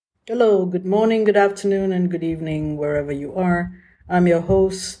Hello, good morning, good afternoon, and good evening, wherever you are. I'm your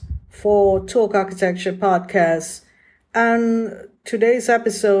host for Talk Architecture Podcast, and today's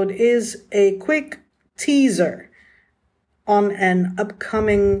episode is a quick teaser on an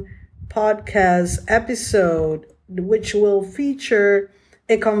upcoming podcast episode, which will feature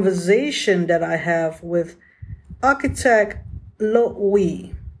a conversation that I have with architect Lo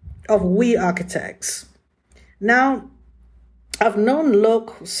Wee of Wee Architects. Now, I've known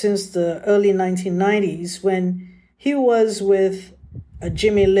Lok since the early 1990s when he was with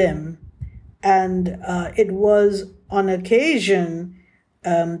Jimmy Lim, and it was on occasion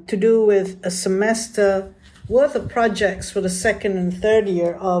to do with a semester worth of projects for the second and third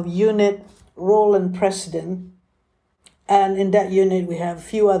year of unit Roland President. And in that unit, we have a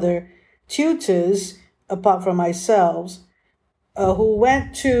few other tutors, apart from myself, who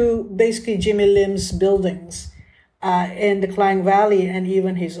went to basically Jimmy Lim's buildings in the Klang Valley and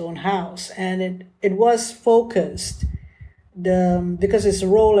even his own house. And it was focused, because it's a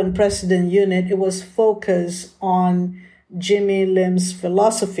Roland President unit, it was focused on Jimmy Lim's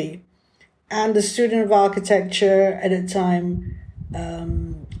philosophy. And the student of architecture at the time,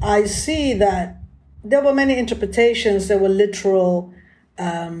 I see that there were many interpretations. There were literal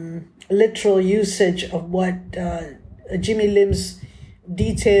usage of what Jimmy Lim's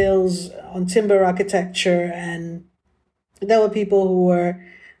details on timber architecture, and there were people who were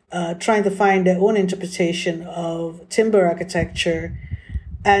trying to find their own interpretation of timber architecture,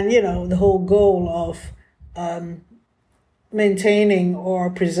 and the whole goal of maintaining or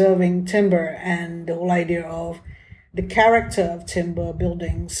preserving timber, and the whole idea of the character of timber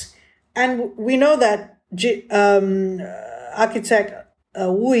buildings. And we know that architect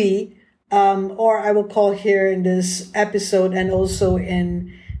Wee, or I will call here in this episode and also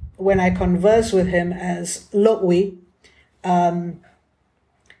in when I converse with him as Lo Wee,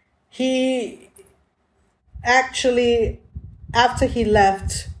 he actually, after he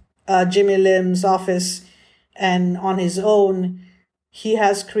left Jimmy Lim's office and on his own, he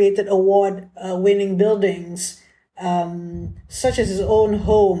has created award-winning buildings, such as his own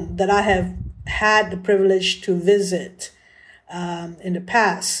home that I have had the privilege to visit in the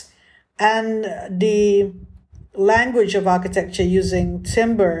past. And the language of architecture using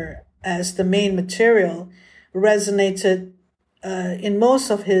timber as the main material resonated in most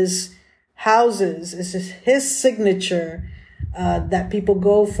of his houses. It's his signature that people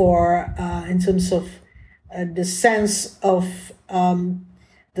go for in terms of the sense of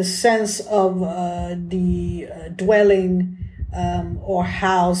the dwelling or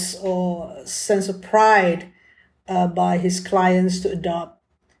house, or sense of pride by his clients to adopt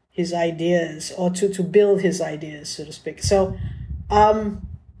his ideas, or to build his ideas, so to speak. So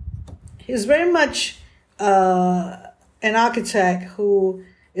he's very much an architect who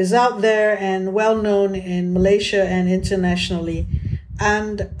is out there and well known in Malaysia and internationally.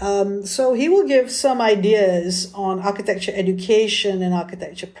 And so he will give some ideas on architecture education and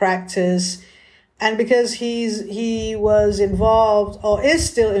architecture practice. And because he was involved, or is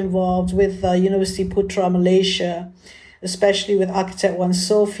still involved, with University Putra Malaysia, especially with architect Wan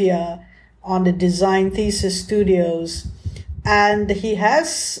Sophia on the design thesis studios. And he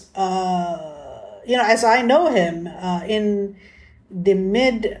has, as I know him, in the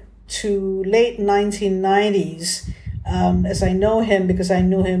mid to late 1990s, as I know him because I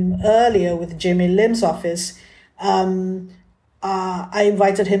knew him earlier with Jimmy Lim's office, I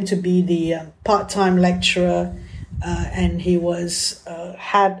invited him to be the part-time lecturer, and he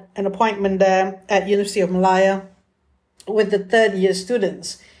had an appointment there at University of Malaya with the third year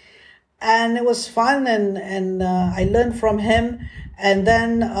students. And it was fun, and I learned from him. And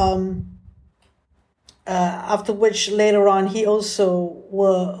then after which, later on, he also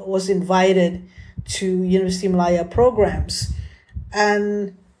was invited to University of Malaya programs.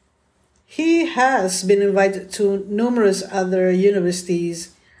 And he has been invited to numerous other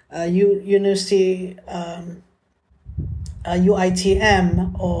universities, University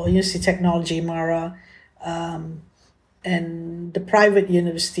UITM, or University Technology Mara, and the private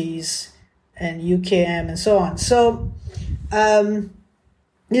universities, and UKM, and so on. So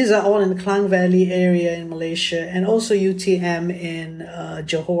these are all in the Klang Valley area in Malaysia, and also UTM in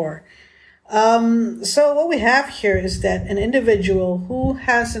Johor. So what we have here is that an individual who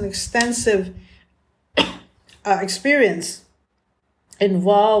has an extensive experience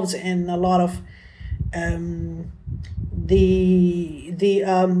involved in a lot of the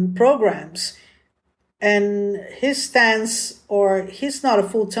programs, and his stance, or he's not a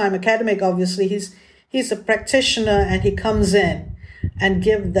full-time academic, obviously, he's a practitioner, and he comes in and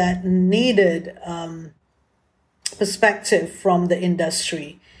give that needed perspective from the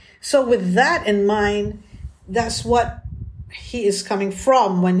industry. So with that in mind, that's what he is coming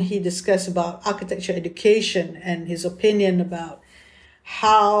from when he discussed about architecture education and his opinion about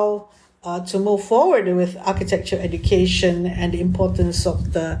how to move forward with architecture education and the importance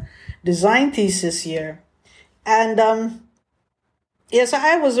of the design thesis here. And yes,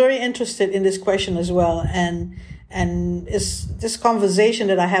 I was very interested in this question as well, and it's this conversation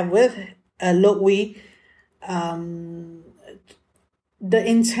that I have with Loc Huy, the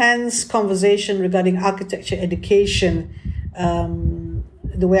intense conversation regarding architecture education,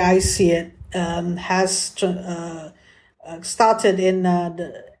 the way I see it, has started in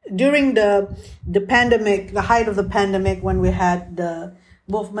during the pandemic, the height of the pandemic, when we had the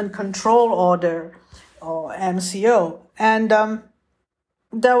Movement Control Order, or MCO, and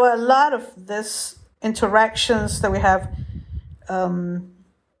there were a lot of this interactions that we have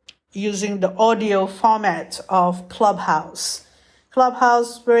using the audio format of Clubhouse.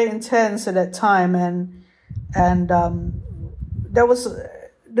 Clubhouse very intense at that time, and there was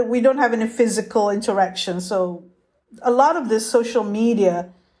we don't have any physical interaction, so a lot of this social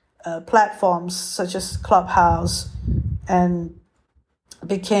media platforms such as Clubhouse and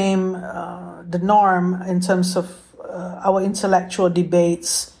became the norm in terms of our intellectual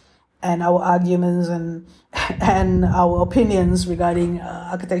debates and our arguments and our opinions regarding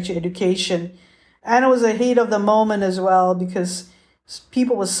architecture education. And it was a heat of the moment as well, because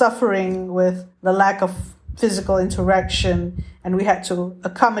people were suffering with the lack of physical interaction, and we had to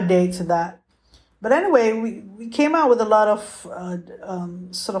accommodate to that. But anyway, we came out with a lot of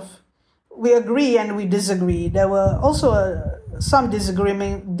we agree and we disagree. There were also some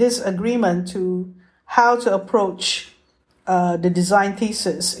disagreement to how to approach the design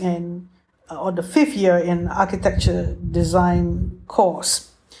thesis or the 5th year in architecture design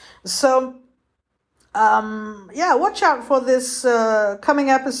course. So, watch out for this coming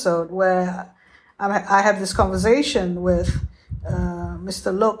episode where I have this conversation with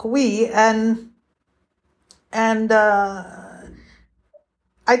Mr. Loc Huy, and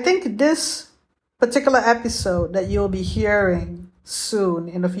I think this particular episode that you'll be hearing soon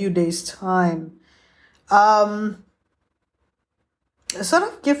in a few days' time sort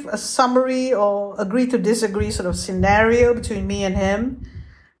of give a summary or agree to disagree sort of scenario between me and him,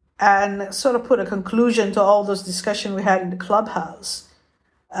 and sort of put a conclusion to all those discussions we had in the Clubhouse.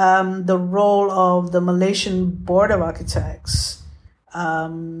 The role of the Malaysian Board of Architects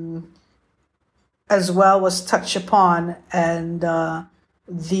as well was touched upon, and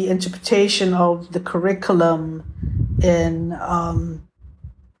the interpretation of the curriculum in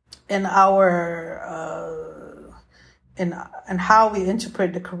how we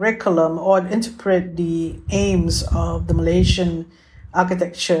interpret the curriculum or interpret the aims of the Malaysian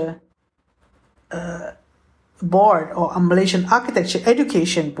Architecture Board, or a Malaysian Architecture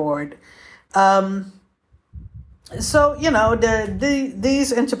Education Board. So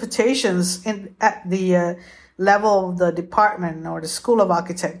these interpretations at the level of the department or the School of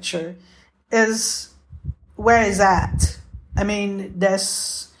Architecture is where is at. I mean,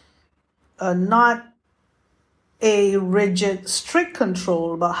 there's not a rigid, strict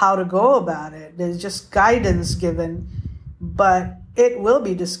control about how to go about it. There's just guidance given, but it will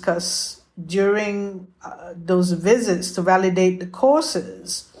be discussed during those visits to validate the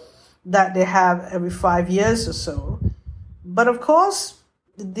courses that they have every 5 years or so. But of course,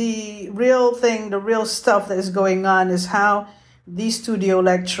 the real stuff that is going on is how the studio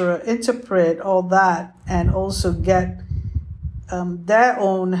lecturer interpret all that and also get their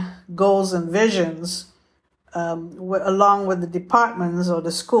own goals and visions along with the department's or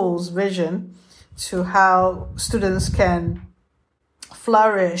the school's vision to how students can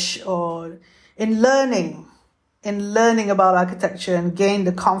flourish or in learning about architecture and gain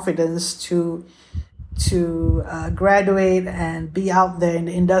the confidence to graduate and be out there in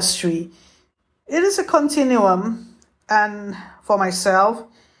the industry. It is a continuum, and for myself,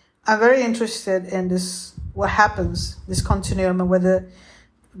 I'm very interested in this continuum, and whether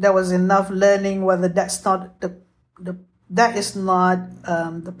there was enough learning, whether that's not the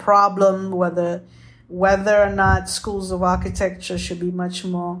problem, whether or not schools of architecture should be much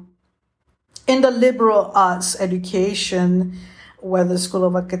more in the liberal arts education, whether School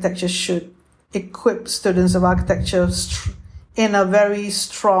of Architecture should equip students of architecture in a very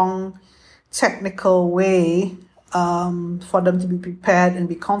strong technical way for them to be prepared and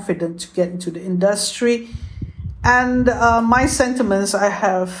be confident to get into the industry. And my sentiments, I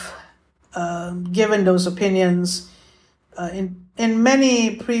have given those opinions in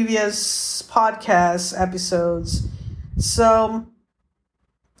many previous podcast episodes. So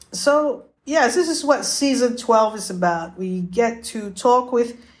yes, this is what season 12 is about. We get to talk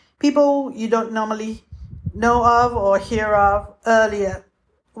with people you don't normally know of or hear of earlier.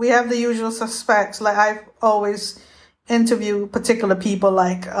 We have the usual suspects. Like I've always interviewed particular people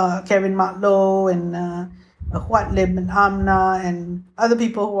like Kevin Matlow and Huat Lim and Amna and other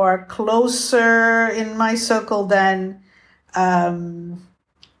people who are closer in my circle than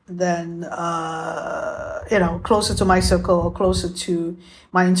closer to my circle or closer to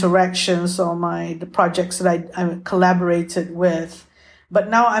my interactions or the projects that I collaborated with. But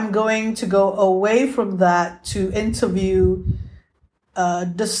now I'm going to go away from that to interview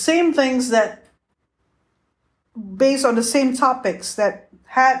the same things that, based on the same topics that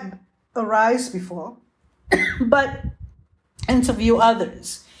had arisen before, but interview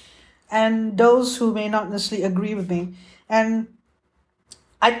others and those who may not necessarily agree with me. And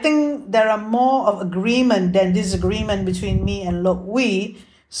I think there are more of agreement than disagreement between me and Lok Wee.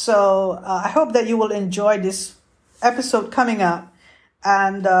 So I hope that you will enjoy this episode coming up.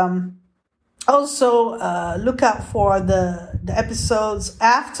 And also look out for the episodes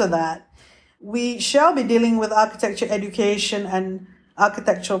after that. We shall be dealing with architecture education and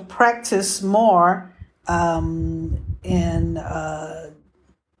architectural practice more in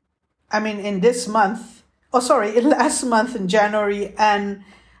this month. Last month in January and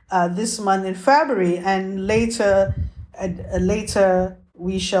this month in February, and later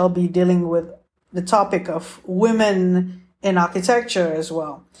we shall be dealing with the topic of women in architecture as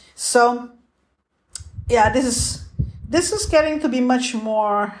well. So, yeah, this is getting to be much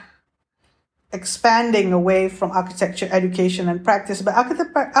more expanding away from architecture education and practice, but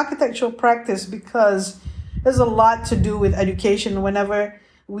architectural practice, because there's a lot to do with education. Whenever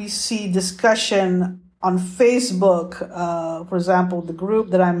we see discussion on Facebook, for example, the group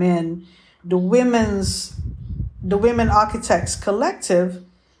that I'm in, the Women Architects Collective,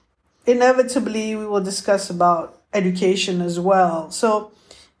 inevitably we will discuss about education as well. So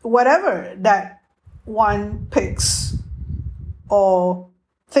whatever that one picks or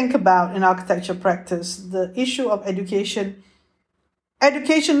think about in architecture practice, the issue of education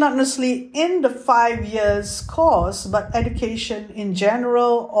not necessarily in the 5 years course, but education in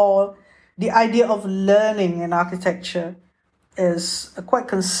general, or the idea of learning in architecture, is quite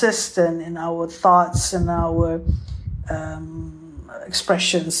consistent in our thoughts and our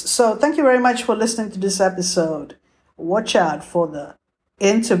expressions. So thank you very much for listening to this episode. Watch out for the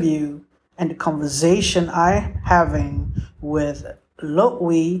interview and the conversation I'm having with Lok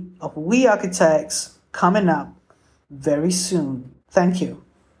Wee of We Architects coming up very soon. Thank you.